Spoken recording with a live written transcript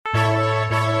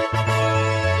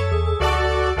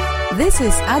This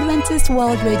is Adventist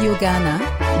World Radio Ghana,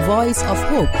 Voice of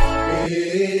Hope.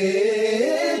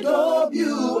 AWR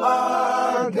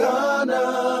Ghana,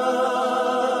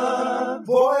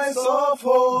 Voice of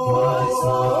Hope.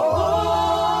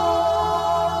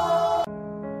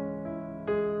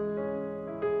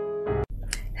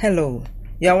 Hello,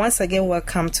 you are once again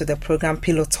welcome to the program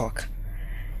Pillow Talk.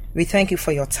 We thank you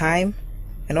for your time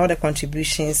and all the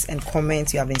contributions and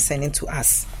comments you have been sending to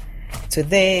us.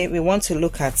 Today, we want to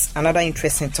look at another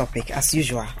interesting topic, as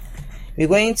usual. We're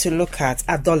going to look at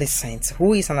adolescents.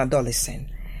 Who is an adolescent?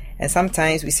 And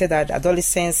sometimes we say that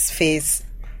adolescents face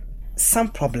some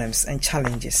problems and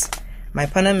challenges. My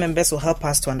panel members will help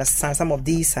us to understand some of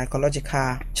these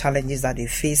psychological challenges that they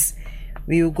face.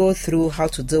 We will go through how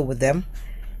to deal with them.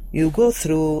 We will go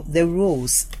through the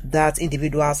roles that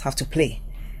individuals have to play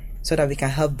so that we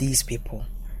can help these people.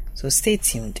 So stay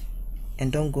tuned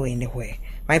and don't go anywhere.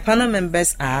 My panel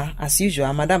members are, as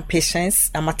usual, Madam Patience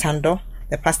Amatando,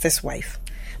 the pastor's wife,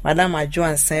 Madam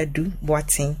Ajoan Sedu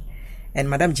Boating, and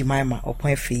Madam Jemima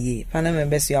Oponfiye. Panel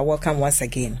members, you are welcome once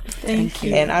again. Thank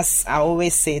you. And as I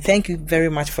always say, thank you very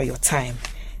much for your time.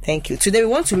 Thank you. Today we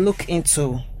want to look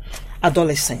into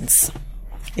adolescents.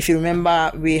 If you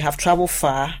remember, we have traveled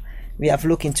far. We have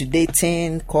looked into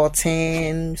dating,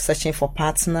 courting, searching for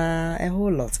partner, a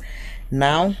whole lot.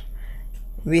 Now,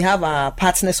 we have our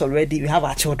partners already, we have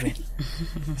our children.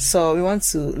 So we want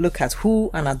to look at who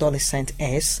an adolescent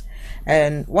is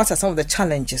and what are some of the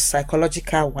challenges,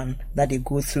 psychological one, that they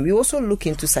go through. We also look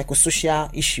into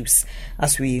psychosocial issues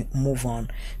as we move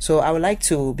on. So I would like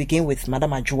to begin with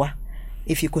Madam Ajua,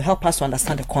 if you could help us to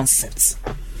understand the concepts.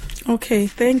 Okay,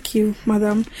 thank you,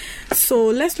 Madam. So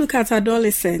let's look at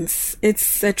adolescence.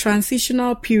 It's a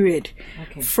transitional period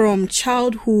from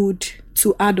childhood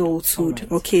to adulthood.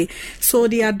 Right. Okay, so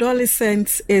the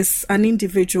adolescent is an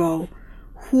individual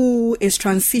who is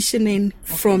transitioning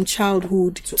from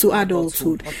childhood to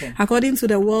adulthood. Okay. According to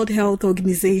the World Health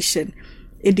Organization,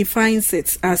 it defines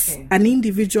it as an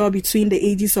individual between the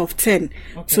ages of 10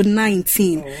 to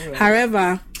 19. Right.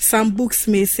 However, some books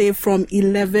may say from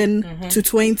 11 to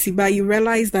 20, but you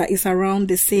realize that it's around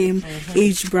the same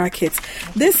age bracket.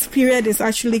 This period is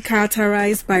actually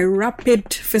characterized by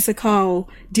rapid physical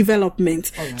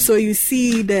development. So you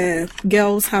see the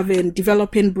girls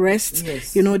developing breasts.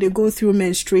 Yes. You know, they go through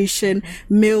menstruation.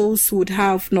 Males would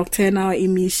have nocturnal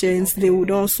emissions. They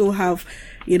would also have,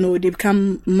 you know, they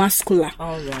become muscular.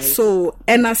 So,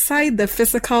 and aside the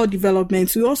physical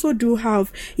development, we also do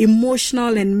have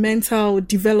emotional and mental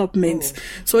development.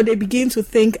 So they begin to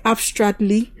think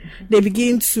abstractly. They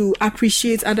begin to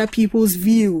appreciate other people's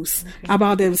views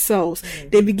about themselves.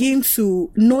 They begin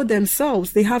to know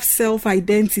themselves. They have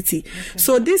self-identity.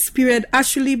 So this period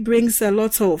actually brings a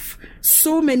lot of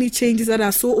so many changes that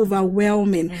are so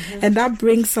overwhelming, and that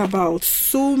brings about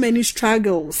so many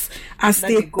struggles as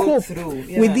they cope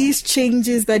with these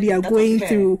changes that they are going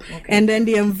through, and then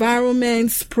the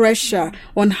environment's pressure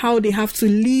on how they have to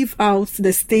live out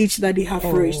the stage that they have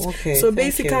reached. So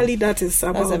basically, that is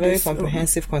about. That's a very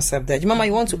comprehensive concept there. Mama,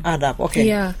 you want to add up? Okay.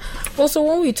 Yeah. Also,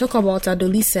 when we talk about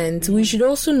adolescents, we should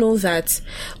also know that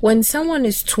when someone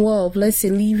is 12, let's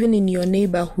say living in your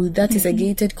neighborhood, that is a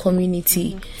gated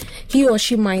community, he or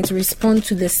she might respond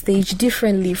to the stage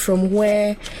differently from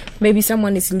where maybe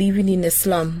someone is living in a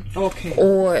slum.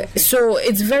 So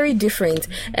it's very different.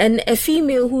 And a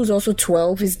female who's also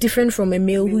 12 is different from a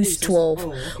male who's 12.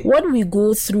 What we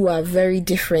go through are very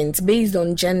different based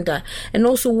on gender and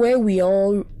also where we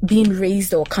all being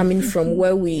raised or coming from,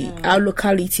 where our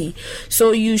locality.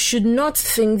 So you should not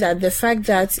think that the fact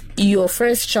that your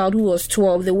first child who was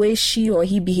 12, the way she or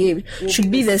he behaved should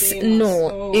be the same.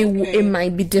 No, it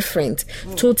might be different.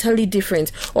 Totally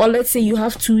different. Or let's say you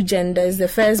have two genders, the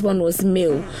first one was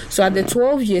male, so at the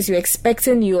 12 years you're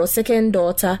expecting your second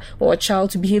daughter or child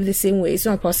to behave the same way. It's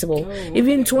not possible.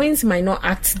 Even twins might not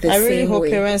act the same way. I really hope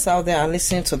parents out there are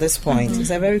listening to this point. It's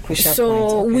a very crucial point.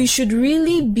 So we should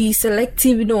really be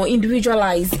selective,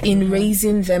 individualized in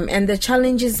raising them and the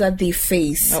challenges that they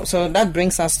face. So that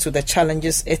brings us to the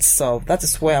challenges itself. That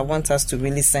is where I want us to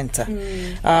really center.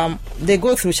 They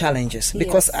go through challenges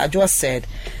because I just said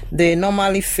they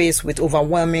normally face with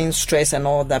overwhelming stress and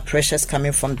all that pressures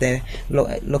coming from the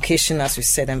location, as we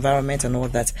said, environment and all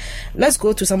that. Let's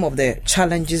go to some of the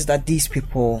challenges that these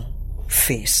people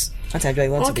face.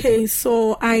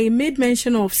 So I made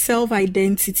mention of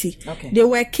self-identity. They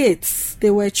were kids,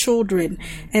 they were children,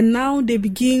 and now they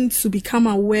begin to become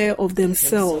aware of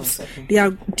themselves. They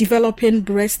are developing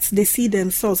breasts, they see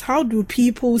themselves. How do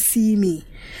people see me?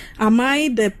 Am I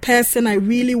the person I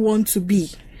really want to be?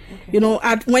 You know,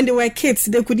 when they were kids,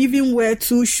 they could even wear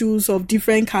 2 shoes of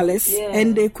different colors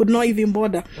and they could not even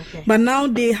bother. But now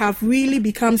they have really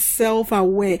become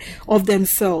self-aware of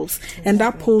themselves, and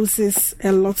that poses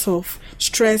a lot of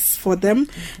stress for them.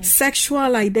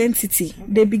 Sexual identity,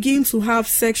 they begin to have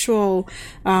sexual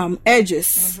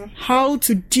urges. How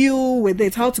to deal with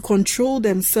it, how to control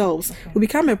themselves will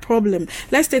become a problem.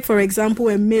 Let's take, for example,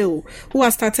 a male who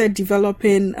has started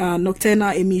developing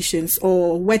nocturnal emissions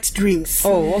or wet dreams.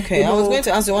 Oh, okay. I was going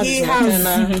to ask you what is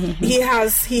nocturnal.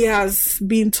 He has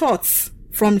been taught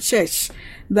from church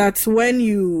that when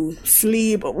you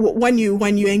sleep, when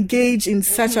you engage in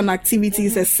such an activity,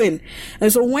 is a sin.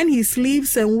 And so when he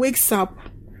sleeps and wakes up,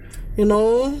 you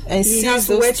know, and he has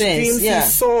wet dreams, he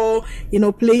saw, you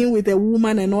know, playing with a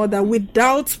woman and all that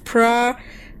without prayer.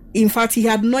 In fact, he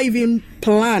had not even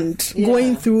planned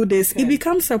going through this. It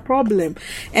becomes a problem,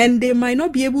 and they might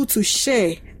not be able to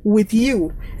share with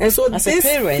you. And so as this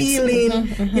feeling,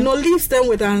 you know, leaves them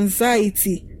with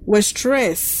anxiety, with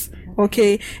stress.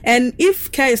 Okay, and if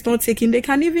care is not taken, they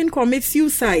can even commit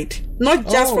suicide. Not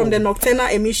just from the nocturnal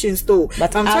emissions, though.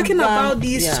 But I'm talking about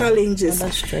these challenges.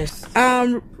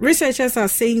 Researchers are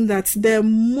saying that the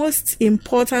most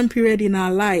important period in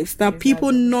our lives that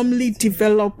people normally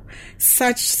develop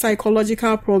such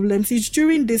psychological problems is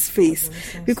during this phase,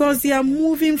 because they are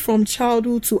moving from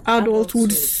childhood to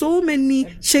adulthood. So many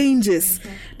changes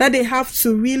that they have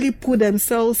to really put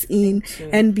themselves in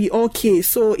and be okay.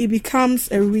 So it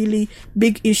becomes a really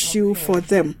big issue for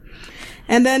them.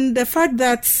 And then the fact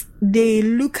that they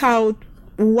look out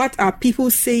what are people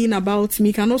saying about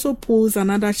me can also pose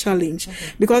another challenge,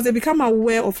 because they become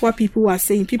aware of what people are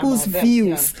saying, people's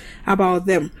views about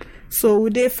them. So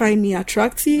would they find me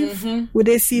attractive? Would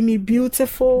they see me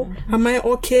beautiful? Am I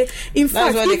okay? In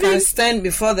fact, that's why they can stand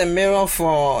before the mirror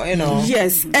for, you know.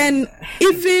 Yes, and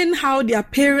even how their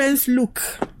parents look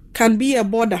can be a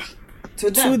bother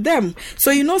to them. So,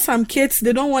 you know, some kids,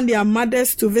 they don't want their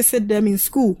mothers to visit them in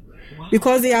school.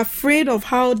 Because they are afraid of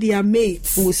how their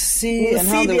mates will see their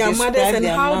mothers and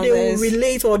how they will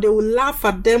relate, or they will laugh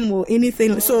at them or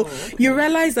anything. So you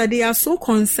realize that they are so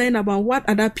concerned about what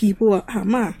other people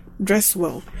are. Dress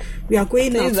well. We are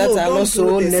going out. That are not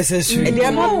so necessary. And they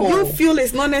are not. You feel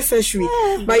it's not necessary,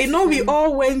 but you know we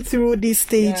all went through this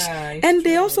stage, and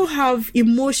they also have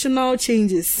emotional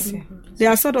changes. They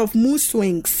are sort of mood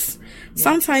swings.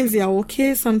 Sometimes they are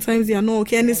okay, sometimes they are not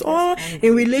okay, and it's all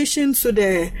in relation to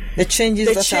the changes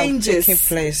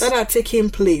that are taking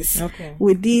place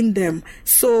within them.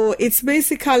 So it's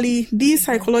basically these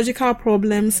psychological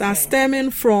problems are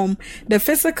stemming from the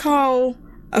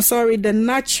the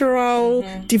natural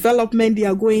development they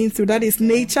are going through. That is,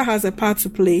 nature has a part to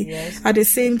play. At the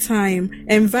same time,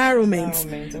 environment.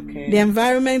 The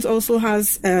environment also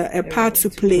has a part to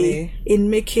play in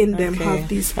making them have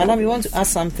these problems. Madam, you want to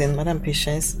ask something, Madam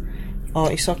Patience? Oh,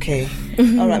 it's okay.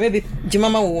 All right, maybe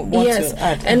Jemima will want to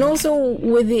add. And also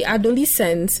with the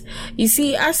adolescents, you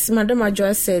see, as Madam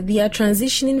Adjoa said, they are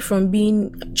transitioning from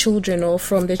being children or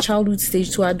from the childhood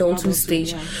stage to adulthood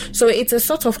stage. So it's a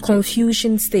sort of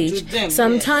confusion stage.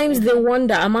 Sometimes they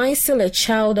wonder, am I still a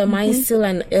child? Am I still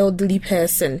an elderly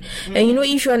person? And you know,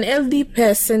 if you're an elderly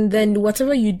person, then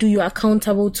whatever you do, you're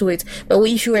accountable to it. But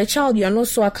if you're a child, you're not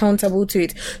so accountable to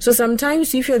it. So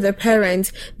sometimes if you're the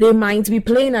parent, they might be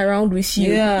playing around with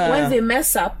you. When they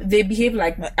mess up, they behave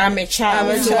like I'm a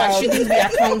child, so I shouldn't be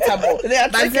accountable.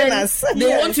 But then they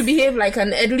want to behave like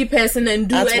an elderly person and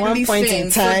do elderly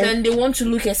things. So then they want to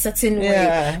look a certain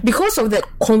way because of the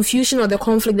confusion or the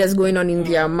conflict that's going on in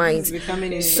their minds.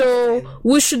 So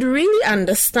we should really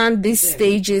understand these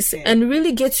stages and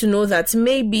really get to know that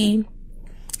maybe.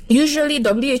 Usually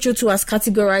WHO too has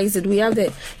categorized it. We have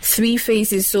the 3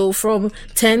 phases. So from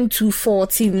 10 to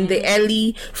 14, the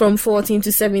early, from 14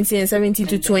 to 17, and 17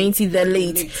 to 20, the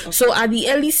late. So at the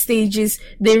early stages,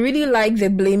 they really like the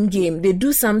blame game. They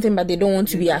do something, but they don't want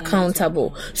to be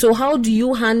accountable. So how do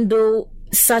you handle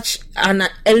such an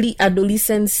early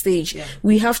adolescent stage?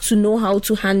 We have to know how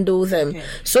to handle them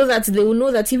so that they will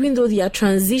know that even though they are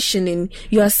transitioning,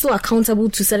 you are still accountable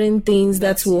to certain things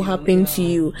that will happen to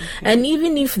you. And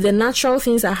even if the natural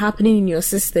things are happening in your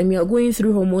system, you are going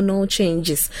through hormonal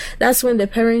changes, that's when the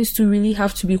parents too really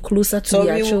have to be closer to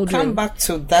their children. So we will come back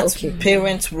to that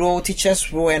parent role,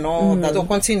 teacher's role and all that will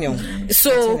continue.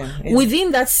 So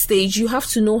within that stage, you have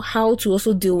to know how to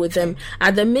also deal with them.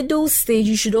 At the middle stage,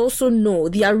 you should also know know.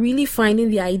 They are really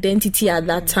finding their identity at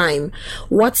that time,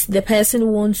 what the person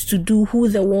wants to do, who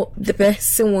the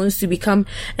person wants to become,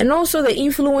 and also the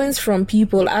influence from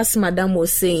people. As Madam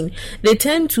was saying, they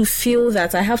tend to feel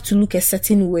that I have to look a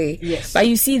certain way. Yes. But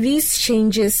you see, these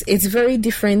changes, it's very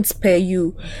different per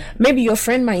you. Maybe your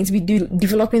friend might be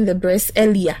developing the breast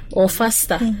earlier or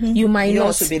faster. You might not.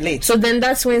 Also be late. So then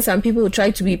that's when some people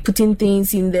try to be putting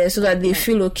things in there so that they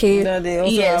feel okay. No, they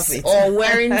also yes, have it. or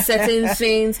wearing certain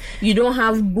things. You don't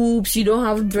have boobs, you don't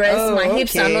have breasts, my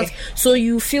hips are not. So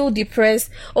you feel depressed.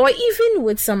 Or even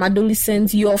with some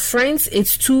adolescents, your friends,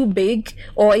 it's too big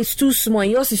or it's too small.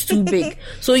 Yours is too big.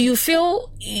 So you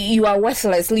feel you are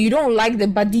worthless. You don't like the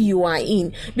body you are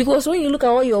in. Because when you look at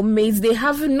all your mates, they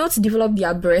have not developed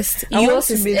their breasts. I want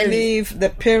to believe the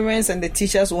parents and the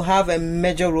teachers will have a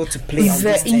major role to play on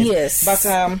this thing. Yes. But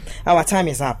our time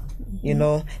is up, you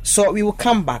know. So we will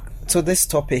come back to this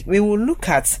topic. We will look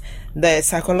at the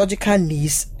psychological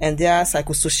needs and their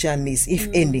psychosocial needs, if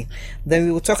any. Then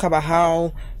we will talk about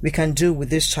how we can deal with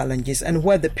these challenges and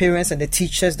where the parents and the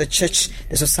teachers, the church,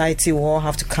 the society will all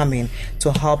have to come in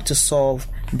to help to solve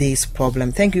this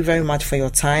problem. Thank you very much for your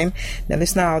time. The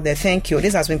listener out there, thank you.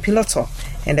 This has been Pillow Talk,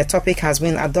 and the topic has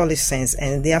been adolescents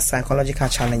and their psychological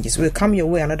challenges. We'll come your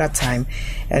way another time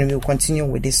and we'll continue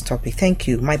with this topic. Thank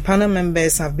you. My panel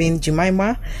members have been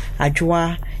Jemima,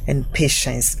 Ajua, and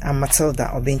Patience, and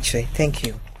Matilda Obinche. Thank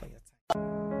you.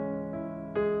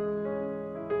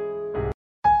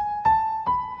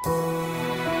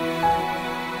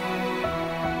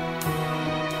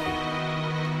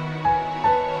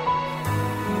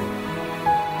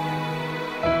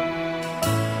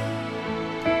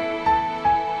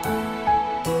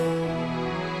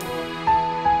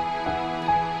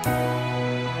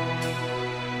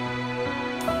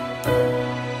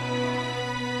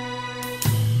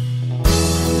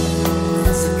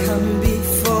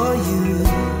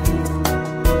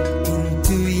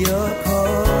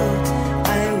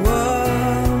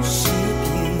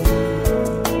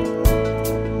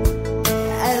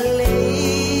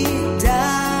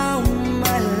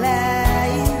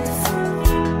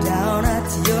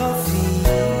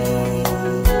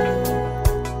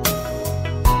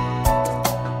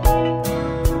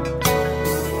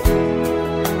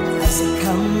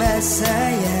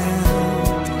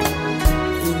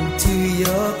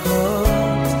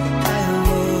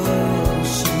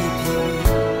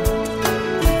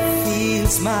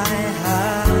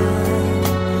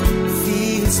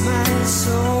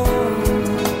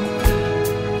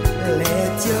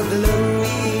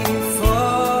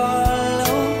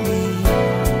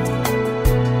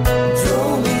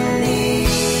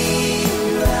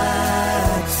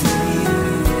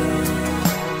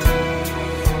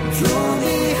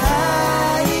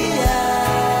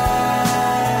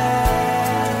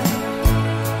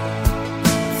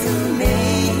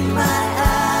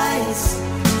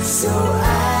 So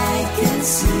I can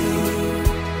see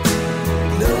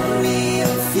glory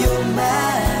of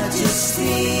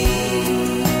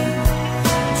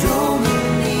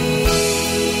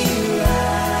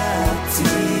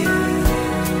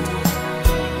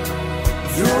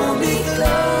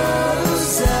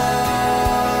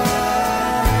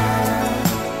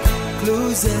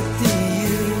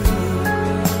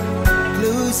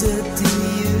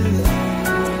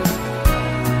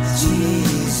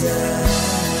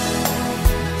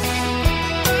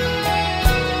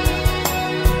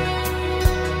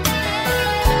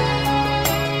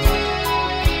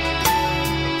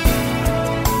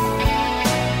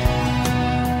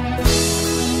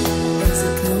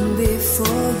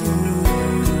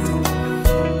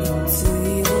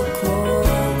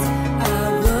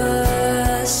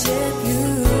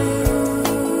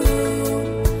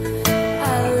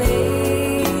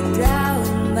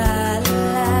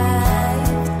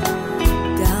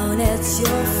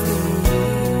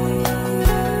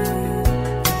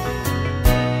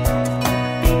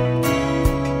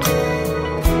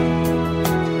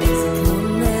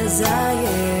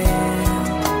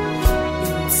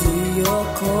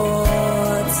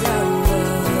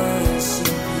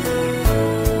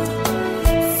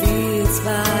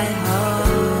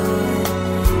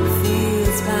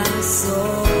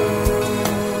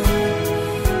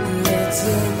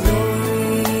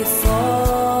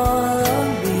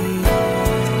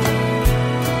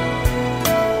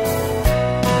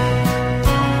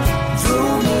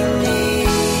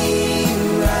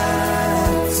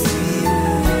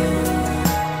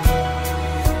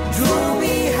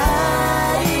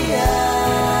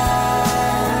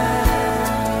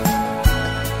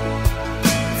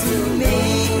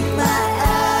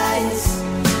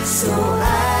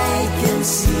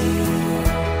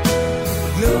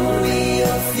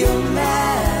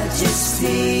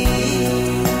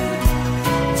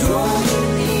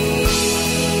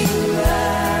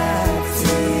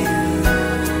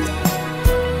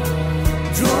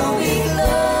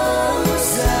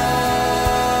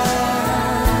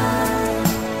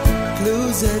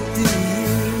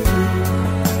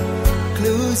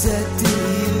closer to you,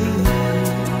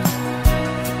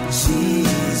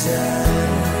 Jesus.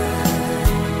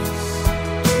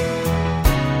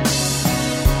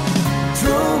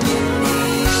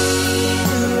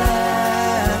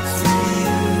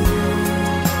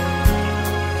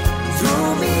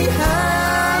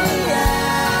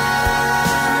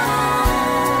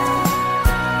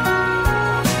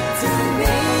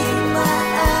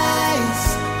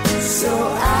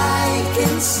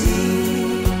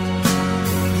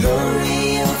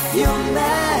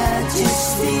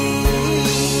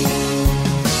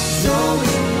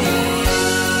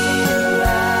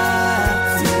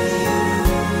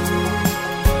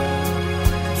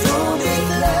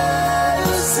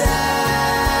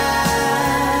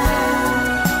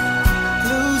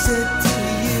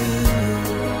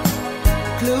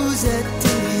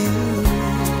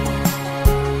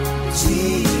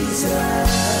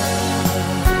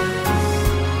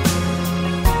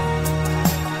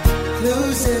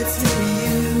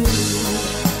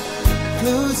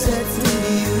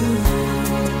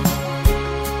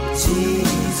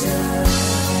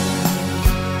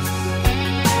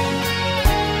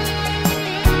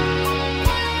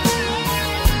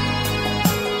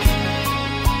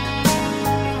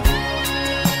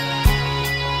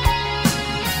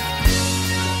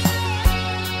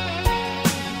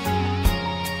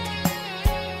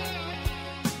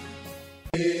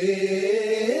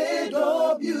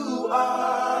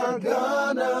 AWR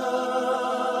Ghana,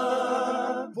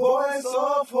 Voice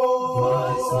of Hope.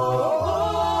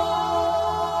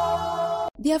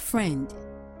 Dear friend,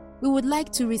 we would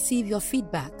like to receive your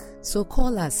feedback, so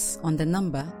call us on the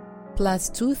number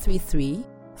 +233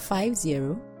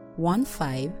 50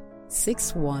 15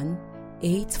 61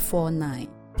 849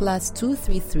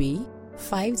 +233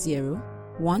 50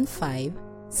 15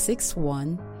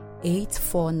 61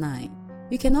 849.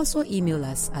 You can also email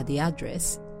us at the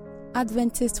address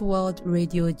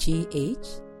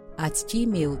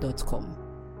adventistworldradiogh@gmail.com.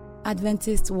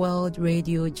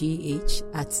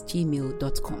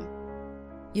 adventistworldradiogh@gmail.com.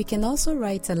 You can also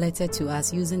write a letter to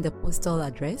us using the postal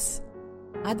address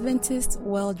Adventist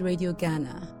World Radio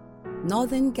Ghana,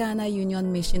 Northern Ghana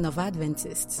Union Mission of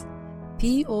Adventists,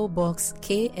 P.O. Box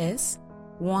KS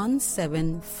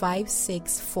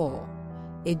 17564,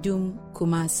 Edum,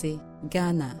 Kumasi,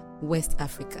 Ghana, West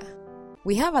Africa.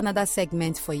 We have another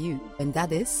segment for you, and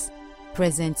that is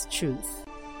Present Truth.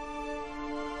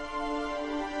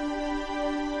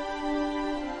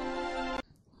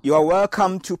 You are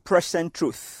welcome to Present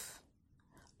Truth.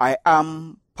 I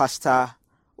am Pastor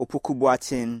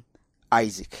Opoku-Boateng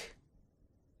Isaac.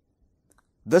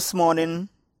 This morning,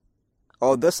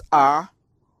 or this hour,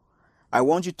 I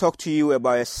want to talk to you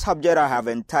about a subject I have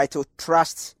entitled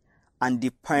Trust and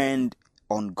Depend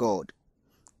on God.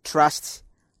 Trust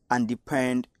and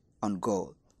depend on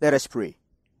God. Let us pray.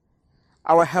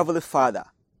 Our Heavenly Father,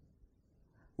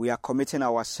 we are committing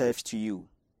ourselves to you.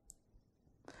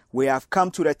 We have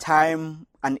come to the time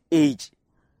and age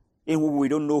in which we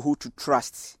don't know who to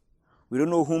trust. We don't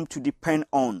know whom to depend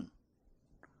on.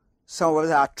 Some of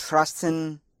us are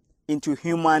trusting into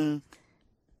human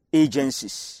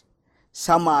agencies.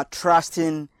 Some are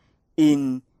trusting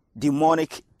in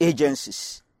demonic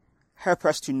agencies. Help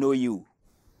us to know you.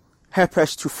 Help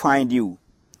us to find you.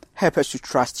 Help us to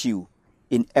trust you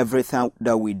in everything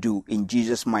that we do. In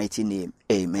Jesus' mighty name,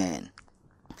 amen.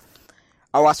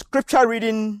 Our scripture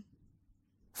reading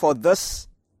for this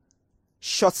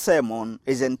short sermon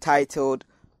is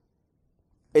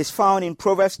found in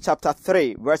Proverbs chapter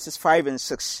 3, verses 5 and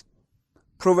 6.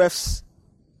 Proverbs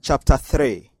chapter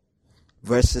 3,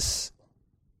 verses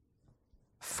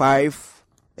 5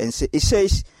 and 6. It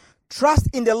says, "Trust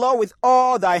in the Lord with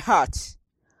all thy heart,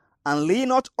 and lean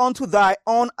not unto thy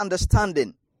own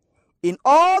understanding. In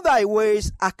all thy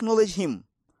ways acknowledge him,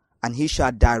 and he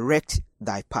shall direct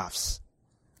thy paths."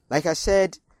 Like I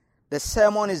said, the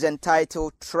sermon is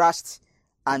entitled Trust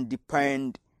and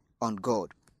Depend on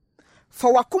God.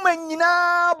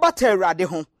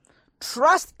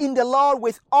 Trust in the Lord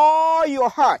with all your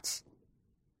heart.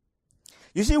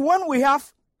 You see, when we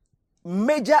have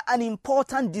major and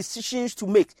important decisions to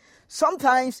make,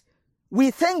 sometimes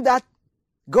we think that,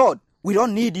 God, we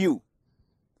don't need you.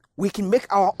 We can make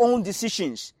our own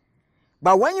decisions.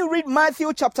 But when you read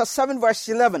Matthew chapter 7, verse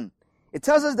 11, it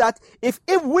tells us that if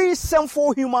we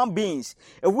sinful human beings,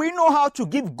 if we know how to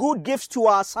give good gifts to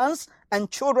our sons and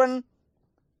children,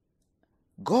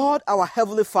 God, our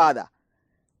Heavenly Father,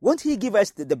 won't He give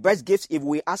us the best gifts if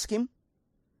we ask Him?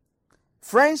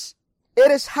 Friends,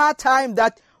 it is hard time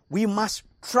that we must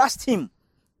trust Him.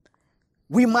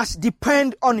 We must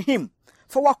depend on Him.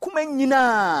 For wakume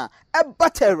nyina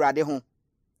ebate rade ho.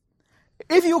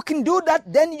 If you can do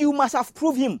that, then you must have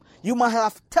proved him. You must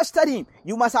have tested him.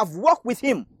 You must have walked with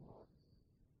him.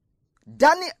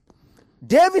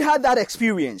 David had that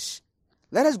experience.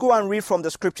 Let us go and read from the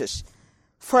scriptures.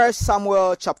 1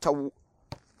 Samuel chapter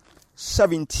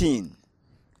 17.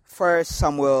 1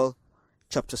 Samuel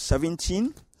chapter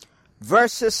 17,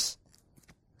 verses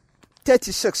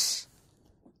 36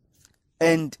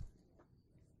 and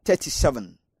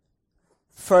 37.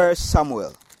 1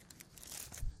 Samuel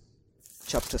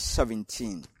chapter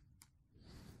 17,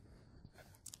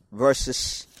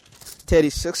 verses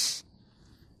 36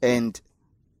 and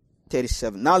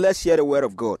 37. Now let's hear the word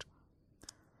of God.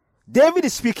 David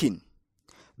is speaking.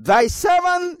 Thy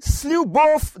servant slew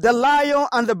both the lion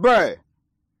and the bear,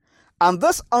 and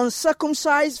this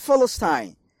uncircumcised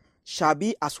Philistine shall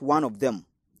be as one of them,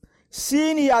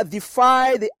 seeing he hath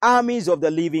defied the armies of the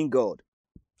living God.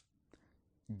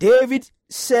 David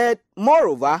said,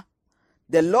 moreover,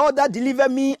 the Lord that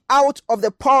delivered me out of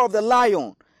the paw of the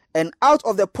lion and out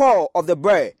of the paw of the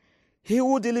bear, he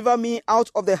will deliver me out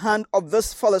of the hand of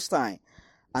this Philistine.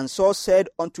 And Saul said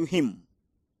unto him,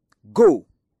 Go,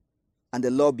 and the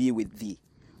Lord be with thee.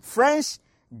 Friends,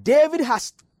 David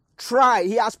has tried,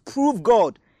 he has proved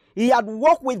God. He had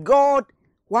walked with God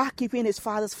while keeping his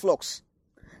father's flocks.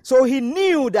 So he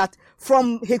knew that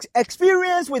from his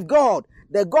experience with God,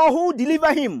 the God who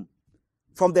delivered him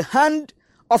from the hand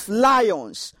of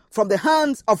lions, from the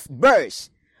hands of bears,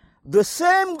 the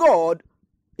same God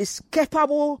is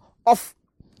capable of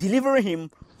delivering him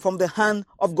from the hand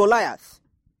of Goliath.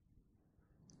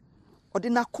 He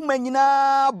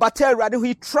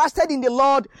trusted in the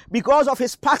Lord because of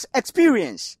his past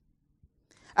experience.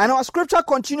 And our scripture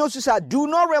continues to say, do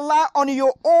not rely on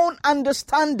your own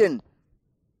understanding.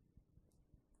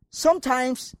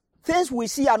 Sometimes things we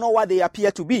see are not what they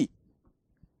appear to be.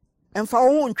 And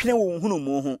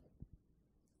the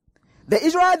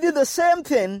Israelites did the same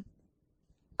thing,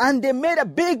 and they made a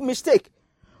big mistake.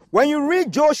 When you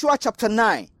read Joshua chapter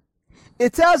 9,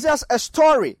 it tells us a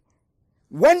story.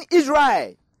 When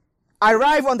Israel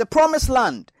arrived on the promised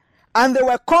land and they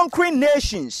were conquering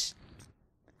nations,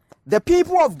 the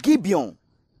people of Gibeon,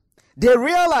 they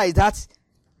realized that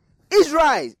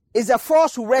Israel is a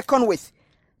force to reckon with.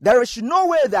 There is no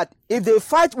way that if they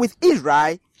fight with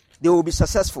Israel, they will be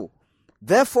successful.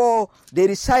 Therefore, they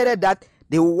decided that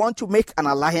they will want to make an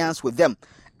alliance with them.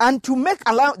 And to make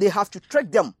alliance, they have to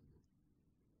trick them.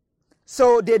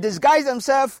 So they disguised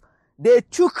themselves. They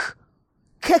took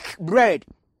cake bread,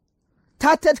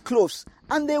 tattered clothes,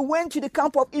 and they went to the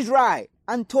camp of Israel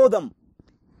and told them,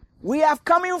 we have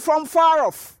coming from far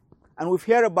off, and we've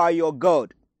heard about your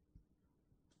God.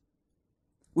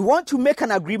 We want to make an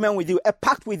agreement with you, a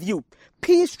pact with you,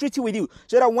 peace treaty with you,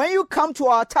 so that when you come to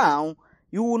our town,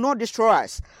 you will not destroy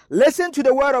us. Listen to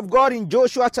the word of God in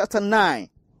Joshua chapter 9.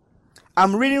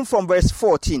 I'm reading from verse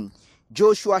 14.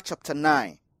 Joshua chapter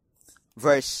 9,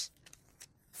 verse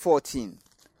 14.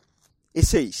 It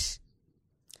says,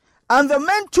 And the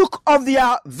men took of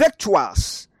their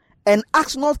victuals, and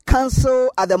asked not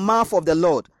counsel at the mouth of the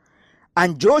Lord.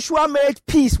 And Joshua made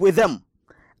peace with them,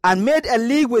 and made a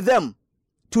league with them,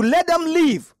 to let them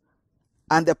live.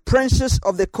 And the princes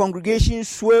of the congregation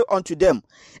swore unto them.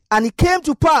 And it came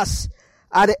to pass,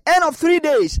 at the end of 3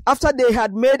 days, after they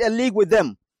had made a league with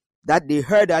them, that they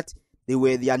heard that they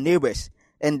were their neighbors,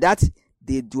 and that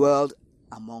they dwelled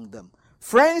among them.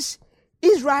 Friends,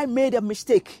 Israel made a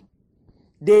mistake.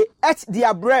 They ate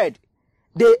their bread,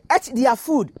 they ate their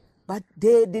food, but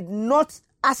they did not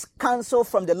ask counsel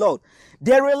from the Lord.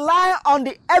 They rely on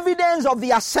the evidence of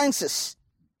their senses,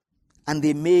 and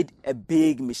they made a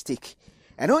big mistake.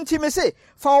 And don't you say,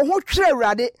 for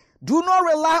do not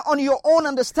rely on your own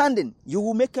understanding. You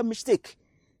will make a mistake.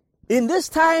 In this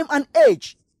time and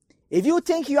age, if you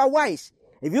think you are wise,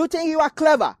 if you think you are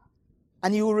clever,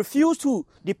 and you refuse to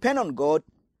depend on God,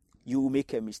 you will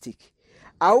make a mistake.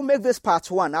 I will make this part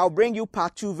 1. I'll bring you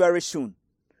part 2 very soon.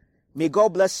 May God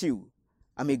bless you,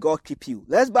 and may God keep you.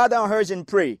 Let's bow down our heads and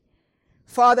pray.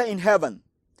 Father in heaven,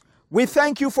 we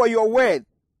thank you for your word,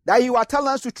 that you are telling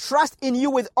us to trust in you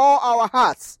with all our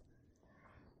hearts,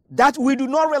 that we do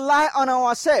not rely on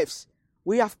ourselves.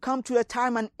 We have come to a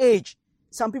time and age.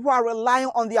 Some people are relying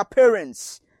on their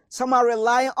parents. Some are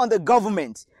relying on the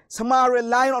government. Some are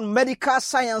relying on medical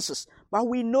sciences. But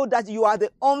we know that you are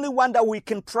the only one that we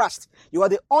can trust. You are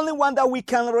the only one that we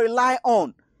can rely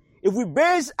on. If we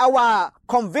base our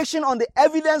conviction on the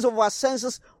evidence of our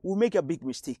senses, we'll make a big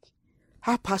mistake.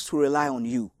 Help us to rely on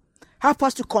you. Help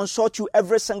us to consult you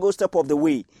every single step of the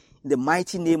way. In the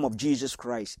mighty name of Jesus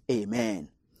Christ. Amen.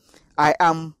 I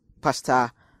am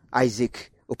Pastor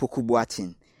Isaac Opoku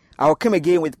Boateng. I will come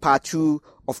again with part 2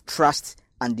 of Trust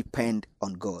and depend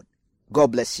on God.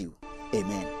 God bless you.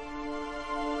 Amen.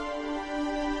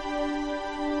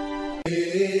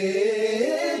 AWR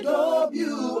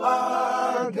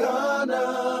Ghana,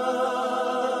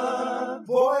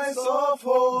 Voice of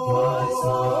Hope.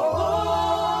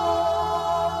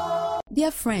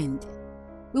 Dear friend,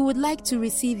 we would like to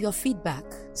receive your feedback,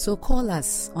 so call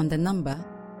us on the number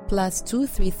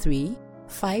 +233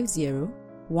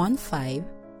 5015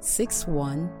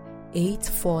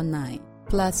 61849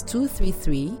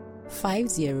 +233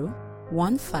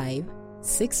 5015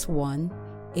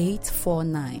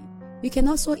 61849. You can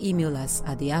also email us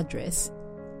at the address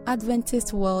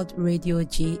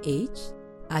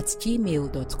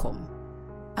adventistworldradiogh@gmail.com.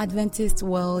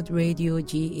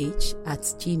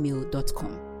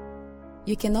 adventistworldradiogh@gmail.com.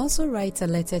 You can also write a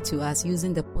letter to us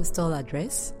using the postal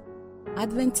address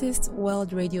Adventist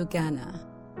World Radio Ghana,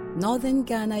 Northern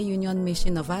Ghana Union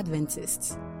Mission of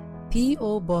Adventists,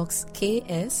 P.O. Box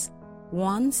KS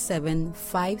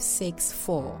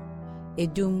 17564,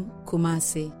 Edum,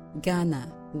 Kumasi,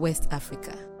 Ghana, West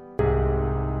Africa.